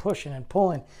pushing and pushing and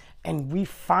pulling. And we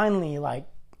finally,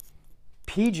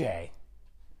 PJ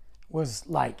was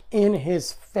in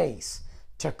his face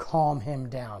to calm him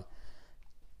down.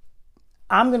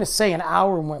 I'm going to say an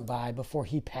hour went by before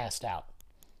he passed out.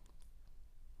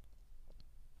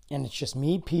 And it's just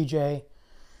me, PJ,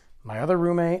 my other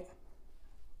roommate.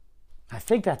 I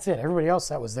think that's it. Everybody else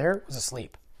that was there was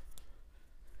asleep.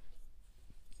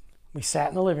 We sat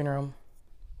in the living room,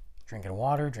 drinking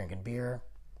water, drinking beer.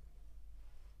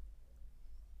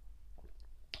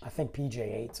 I think PJ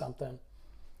ate something.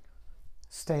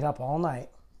 Stayed up all night.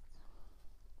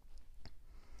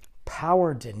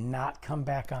 Power did not come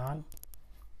back on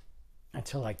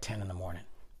until like 10 in the morning.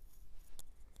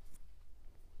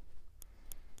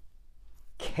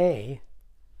 Kay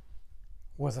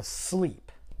was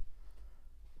asleep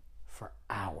for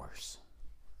hours.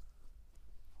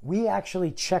 We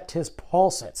actually checked his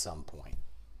pulse at some point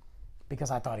because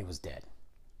I thought he was dead.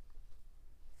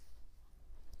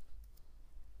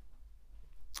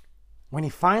 When he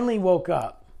finally woke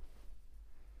up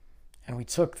and we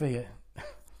took the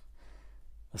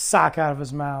sock out of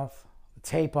his mouth, the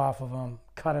tape off of him,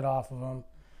 cut it off of him,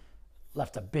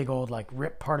 left a big old like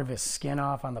ripped part of his skin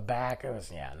off on the back. It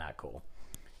was, not cool.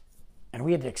 And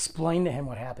we had to explain to him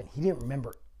what happened. He didn't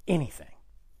remember anything.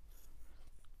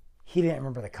 He didn't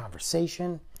remember the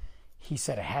conversation. He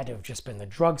said it had to have just been the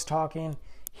drugs talking.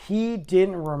 He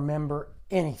didn't remember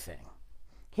anything.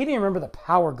 He didn't remember the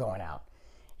power going out.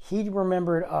 He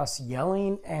remembered us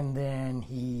yelling and then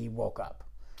he woke up.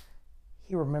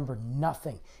 He remembered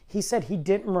nothing. He said he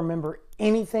didn't remember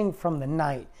anything from the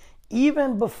night,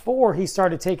 even before he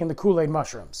started taking the Kool-Aid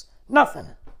mushrooms. Nothing.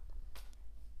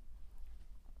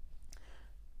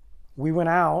 We went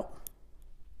out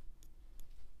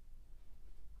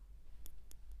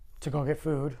to go get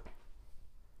food.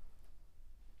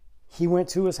 He went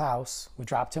to his house. We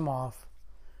dropped him off.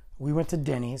 We went to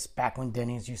Denny's, back when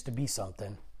Denny's used to be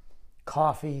something.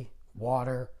 Coffee,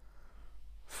 water,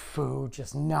 food,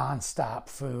 just nonstop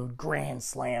food. Grand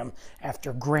Slam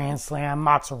after Grand Slam,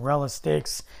 mozzarella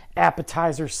sticks,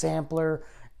 appetizer sampler,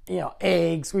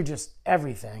 eggs. We just,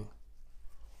 everything.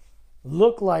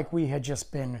 Looked like we had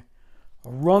just been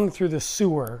wrung through the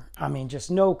sewer. I mean,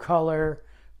 just no color,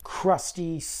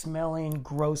 crusty, smelling,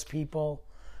 gross people.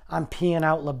 I'm peeing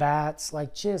out Labatt's,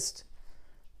 like just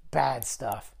bad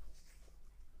stuff.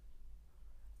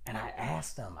 And I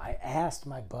asked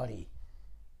my buddy,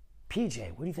 PJ,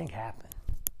 what do you think happened?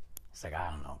 He's like, I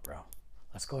don't know, bro.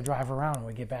 Let's go drive around when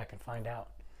we get back and find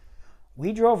out.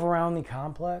 We drove around the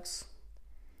complex.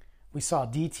 We saw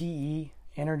DTE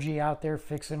Energy out there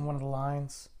fixing one of the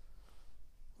lines.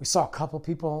 We saw a couple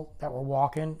people that were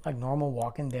walking, like normal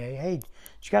walking day. Hey, did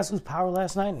you guys lose power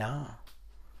last night? No.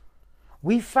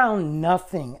 We found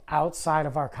nothing outside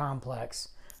of our complex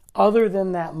other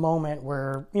than that moment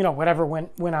where, whatever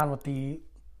went on with the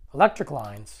electric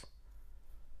lines.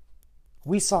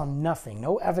 We saw nothing,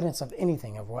 no evidence of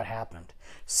anything of what happened.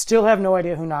 Still have no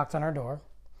idea who knocked on our door.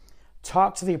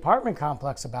 Talked to the apartment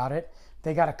complex about it.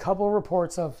 They got a couple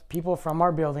reports of people from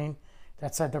our building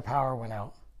that said their power went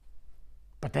out.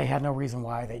 But they had no reason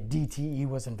why. That DTE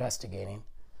was investigating.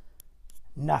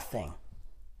 Nothing.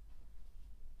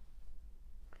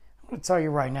 I'm going to tell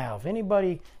you right now, if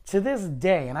anybody, to this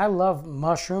day, and I love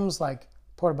mushrooms like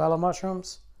portobello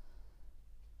mushrooms.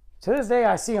 To this day,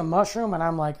 I see a mushroom and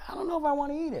I'm like, I don't know if I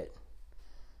want to eat it.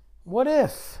 What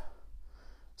if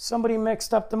somebody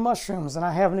mixed up the mushrooms and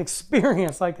I have an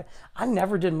experience like that? I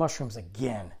never did mushrooms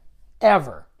again.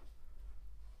 Ever.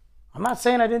 I'm not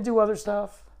saying I didn't do other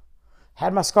stuff.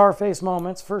 Had my Scarface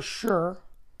moments, for sure.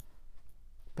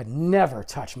 But never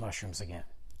touch mushrooms again.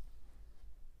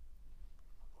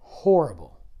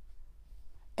 Horrible.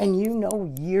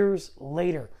 And years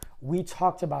later, we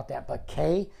talked about that. But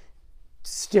Kay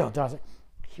still doesn't.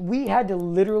 We had to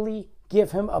literally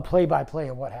give him a play-by-play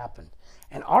of what happened.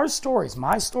 And our stories,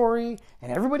 my story,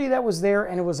 and everybody that was there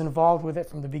and was involved with it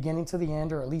from the beginning to the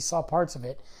end, or at least saw parts of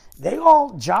it, they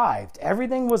all jived.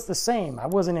 Everything was the same. I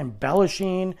wasn't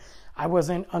embellishing. I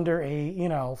wasn't under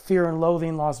a, fear and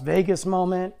loathing Las Vegas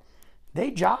moment. They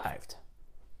jived.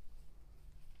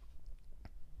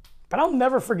 But I'll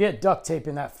never forget duct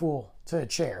taping that fool to a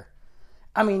chair.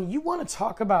 I mean, you want to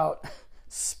talk about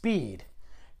speed.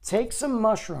 Take some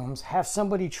mushrooms, have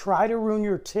somebody try to ruin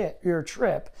your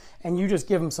trip, and you just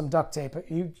give them some duct tape.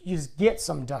 You just get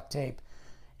some duct tape.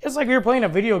 It's like you're playing a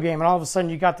video game and all of a sudden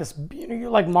you got this,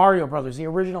 you're like Mario Brothers, the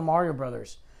original Mario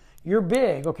Brothers. You're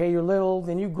big, okay, you're little,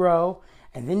 then you grow,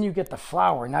 and then you get the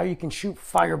flower. Now you can shoot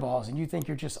fireballs and you think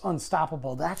you're just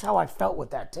unstoppable. That's how I felt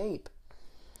with that tape.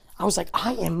 I was like,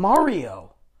 I am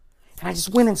Mario. And I just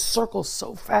went in circles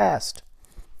so fast.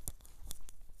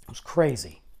 It was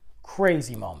crazy.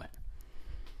 Crazy moment.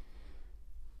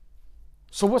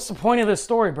 So what's the point of this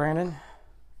story, Brandon?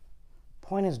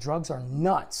 Point is, drugs are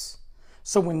nuts.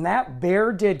 So when that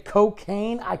bear did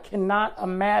cocaine, I cannot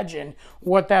imagine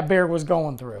what that bear was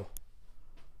going through.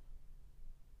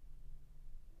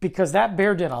 Because that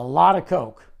bear did a lot of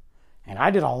coke, and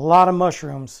I did a lot of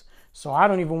mushrooms, so I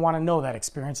don't even want to know that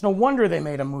experience. No wonder they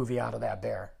made a movie out of that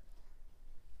bear.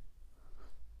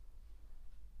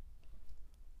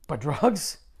 But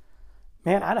drugs,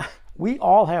 man, we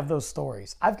all have those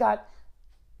stories. I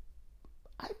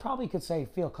probably could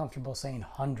feel comfortable saying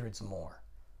hundreds more.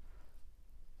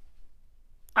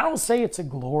 I don't say it to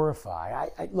glorify.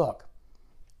 Look,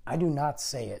 I do not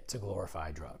say it to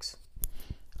glorify drugs.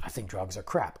 I think drugs are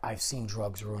crap. I've seen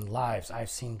drugs ruin lives. I've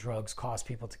seen drugs cause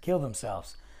people to kill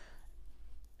themselves.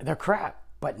 They're crap.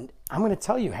 But I'm going to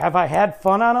tell you, have I had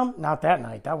fun on them? Not that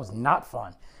night. That was not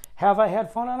fun. Have I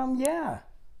had fun on them? Yeah.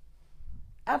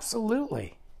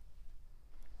 Absolutely.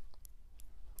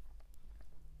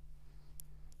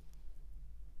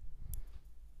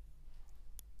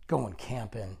 Going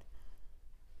camping.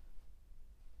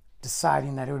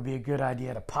 Deciding that it would be a good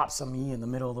idea to pop some E in the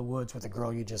middle of the woods with a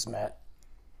girl you just met.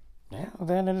 Yeah,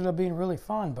 that ended up being really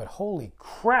fun, but holy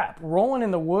crap, rolling in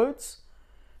the woods,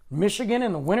 Michigan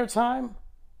in the wintertime.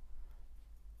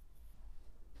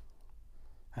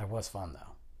 That was fun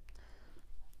though.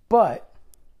 But,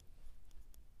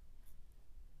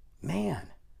 man,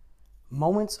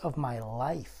 moments of my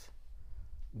life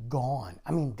gone.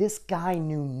 I mean, this guy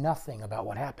knew nothing about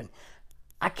what happened.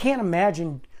 I can't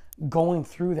imagine going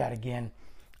through that again.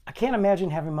 I can't imagine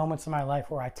having moments in my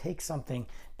life where I take something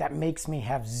that makes me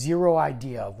have zero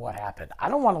idea of what happened. I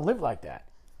don't want to live like that.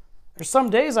 There's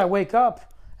some days I wake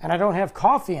up and I don't have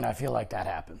coffee and I feel like that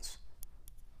happens.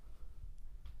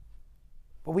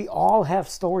 But we all have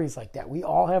stories like that. We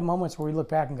all have moments where we look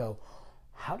back and go,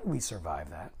 how did we survive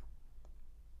that?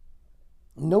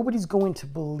 Nobody's going to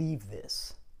believe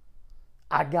this.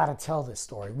 I got to tell this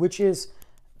story, which is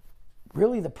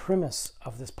really the premise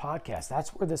of this podcast.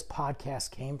 That's where this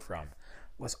podcast came from,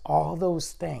 was all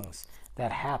those things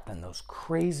that happened, those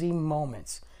crazy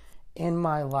moments in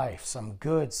my life, some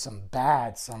good, some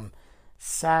bad, some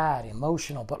sad,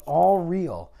 emotional, but all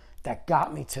real, that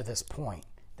got me to this point,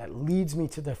 that leads me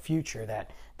to the future,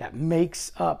 that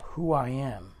makes up who I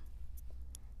am.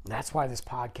 That's why this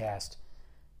podcast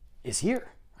is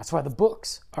here. That's why the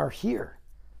books are here,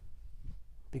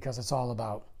 because it's all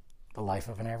about the life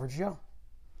of an average Joe.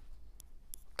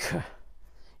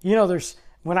 You know,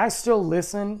 when I still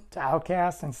listen to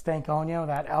OutKast and Stankonio,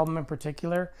 that album in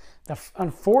particular,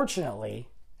 unfortunately,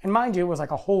 and mind you, it was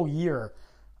like a whole year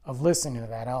of listening to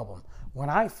that album. When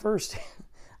I first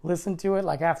listened to it,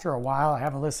 like after a while, I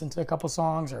haven't listened to a couple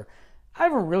songs, or I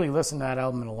haven't really listened to that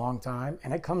album in a long time,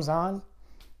 and it comes on,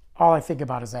 all I think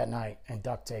about is that night and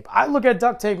duct tape. I look at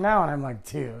duct tape now and I'm like,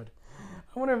 dude,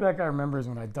 I wonder if that guy remembers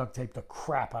when I duct taped the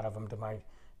crap out of him to my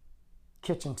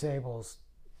kitchen tables,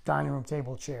 dining room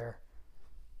table chair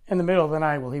in the middle of the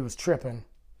night while he was tripping,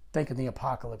 thinking the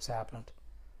apocalypse happened.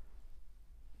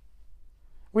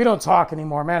 We don't talk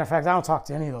anymore. Matter of fact, I don't talk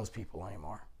to any of those people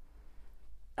anymore.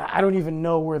 I don't even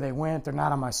know where they went. They're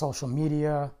not on my social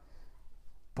media.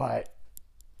 But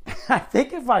I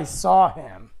think if I saw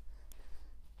him,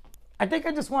 I think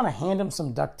I just want to hand him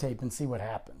some duct tape and see what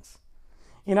happens.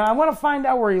 You know, I want to find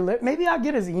out where he lives. Maybe I'll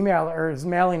get his email or his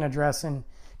mailing address and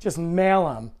just mail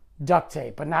him duct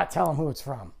tape, but not tell him who it's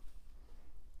from.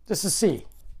 Just to see.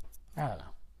 I don't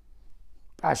know.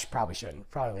 I probably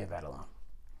shouldn't. Probably leave that alone.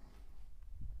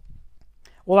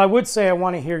 Well, I would say I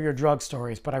want to hear your drug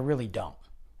stories, but I really don't.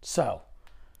 So,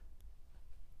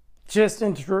 just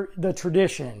in the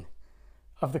tradition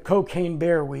of the Cocaine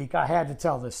Bear Week, I had to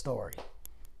tell this story.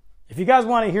 If you guys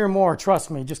want to hear more, trust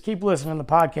me, just keep listening to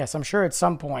the podcast. I'm sure at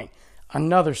some point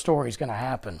another story is going to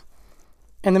happen.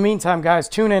 In the meantime, guys,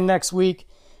 tune in next week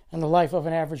on the Life of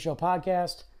an Average Joe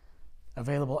podcast.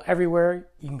 Available everywhere.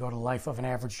 You can go to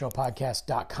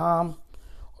lifeofanaveragejoepodcast.com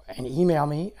and email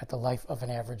me at the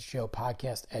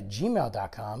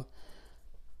lifeofanaveragejoepodcast@gmail.com.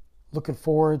 Looking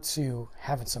forward to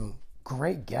having some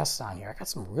great guests on here. I got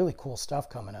some really cool stuff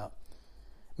coming up.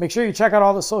 Make sure you check out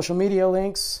all the social media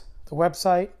links, the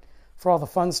website, for all the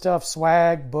fun stuff,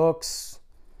 swag, books,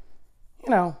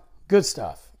 good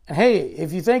stuff. And hey,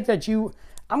 if you think that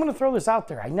I'm going to throw this out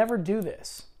there. I never do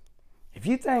this. If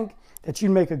you think that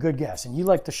you'd make a good guest and you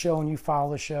like the show and you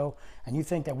follow the show and you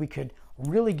think that we could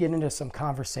really get into some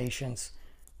conversations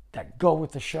that go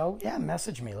with the show, yeah,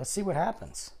 message me. Let's see what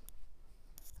happens.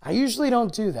 I usually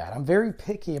don't do that. I'm very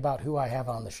picky about who I have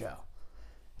on the show.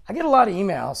 I get a lot of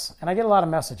emails and I get a lot of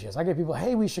messages. I get people,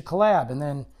 hey, we should collab. And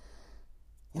then,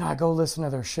 I go listen to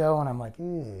their show and I'm like,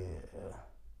 ew.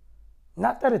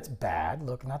 Not that it's bad.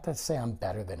 Look, not to say I'm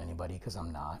better than anybody, because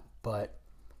I'm not. But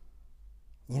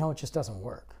it just doesn't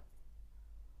work.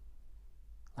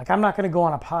 Like, I'm not going to go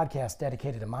on a podcast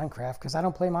dedicated to Minecraft because I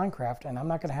don't play Minecraft, and I'm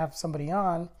not going to have somebody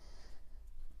on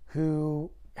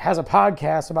who has a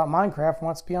podcast about Minecraft and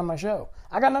wants to be on my show.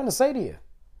 I got nothing to say to you.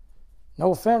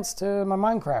 No offense to my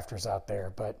Minecrafters out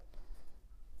there, but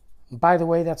by the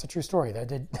way, that's a true story.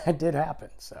 That did happen.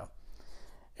 So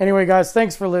anyway, guys,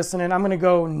 thanks for listening. I'm going to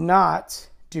go not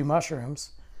do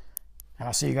mushrooms, and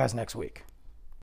I'll see you guys next week.